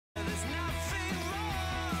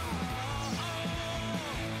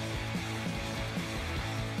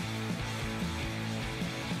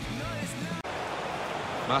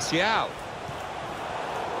Martial.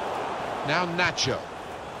 Now Nacho.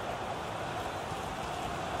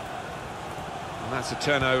 And that's a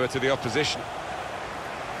turnover to the opposition.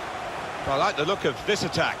 I like the look of this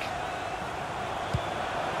attack.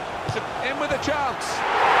 In with a chance.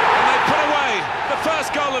 And they put away the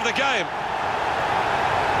first goal of the game.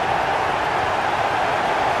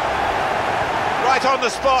 Right on the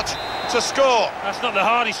spot to score. That's not the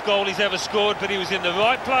hardest goal he's ever scored, but he was in the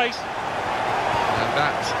right place. And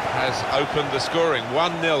that has opened the scoring.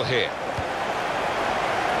 1-0 here.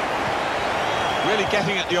 Really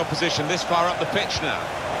getting at the opposition this far up the pitch now.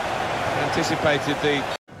 Anticipated the...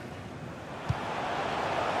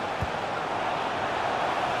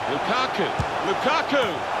 Lukaku!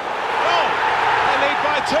 Oh! They lead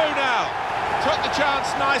by 2 now. Took the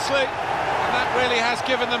chance nicely, and that really has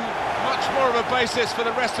given them much more of a basis for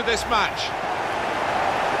the rest of this match.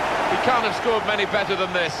 He can't have scored many better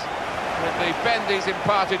than this, with the bend he's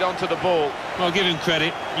imparted onto the ball. I'll give him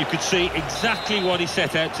credit. You could see exactly what he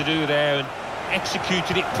set out to do there and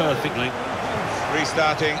executed it perfectly.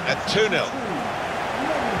 Restarting at 2-0.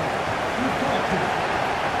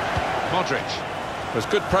 Modric. There's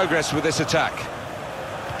good progress with this attack.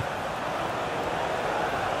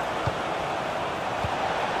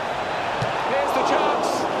 Here's the chance.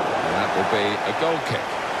 And that will be a goal kick.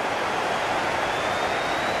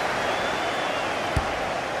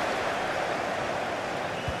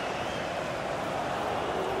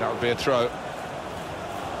 That would be a throw.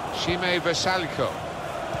 Shime Versaliko.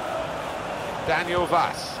 Daniel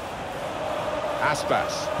Vaz.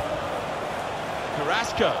 Aspas.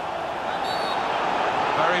 Carrasco.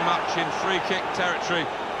 Very much in free-kick territory,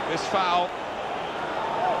 this foul.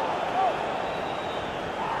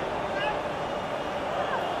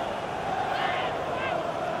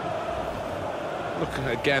 Looking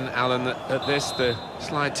again, Alan, at this, the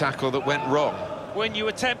slide tackle that went wrong. When you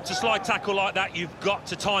attempt a slide tackle like that, you've got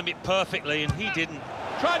to time it perfectly, and he didn't.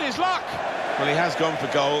 Tried his luck! Well, he has gone for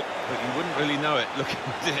goal, but you wouldn't really know it looking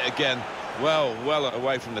at it again. Well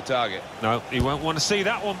away from the target. No, he won't want to see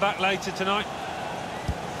that one back later tonight.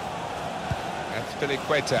 That's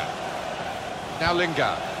Piliqueta. Now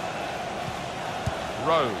Lingard.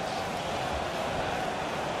 Rose.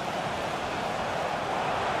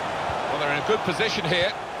 Well, they're in a good position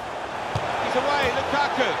here. He's away,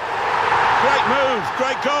 Lukaku. Great move,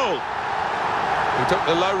 great goal. He took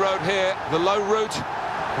the low road here, the low route,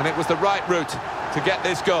 and it was the right route to get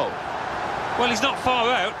this goal. Well, he's not far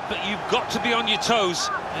out, but you've got to be on your toes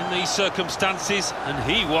in these circumstances, and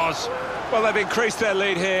he was. Well, they've increased their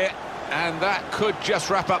lead here, and that could just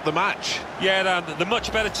wrap up the match. Yeah, the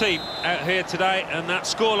much better team out here today, and that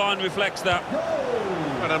scoreline reflects that.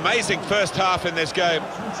 An amazing first half in this game.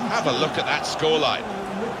 Have a look at that scoreline.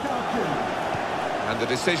 And the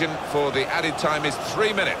decision for the added time is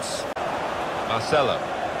 3 minutes. Marcelo.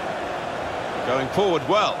 Going forward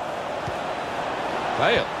well.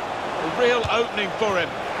 Bale. A real opening for him.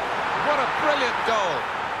 What a brilliant goal.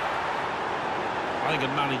 I think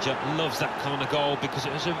a manager loves that kind of goal because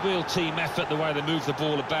it was a real team effort, the way they moved the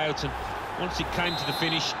ball about, and once it came to the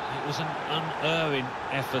finish, it was an unerring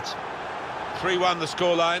effort. 3-1 the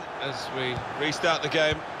scoreline as we restart the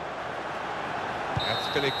game. That's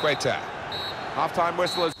Piliqueta. Half-time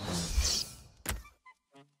whistle is...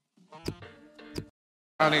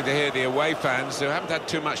 Starting to hear the away fans who haven't had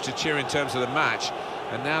too much to cheer in terms of the match,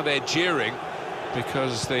 and now they're jeering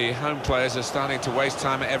because the home players are starting to waste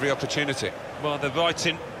time at every opportunity. Well, the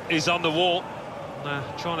writing is on the wall.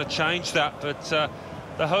 Trying to change that, but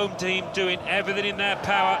the home team doing everything in their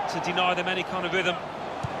power to deny them any kind of rhythm.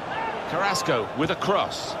 Carrasco with a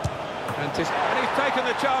cross. And he's taken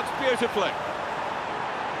the chance beautifully.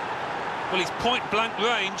 Well, it's point-blank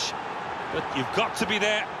range, but you've got to be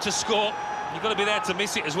there to score. You've got to be there to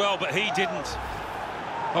miss it as well, but he didn't.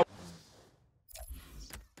 Oh.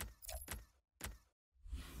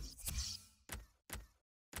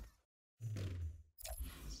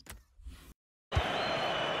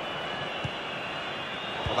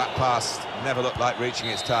 Well, that pass never looked like reaching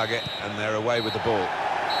its target, and they're away with the ball.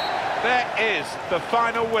 There is the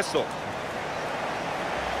final whistle.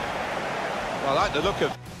 Well, I like the look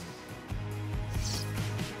of...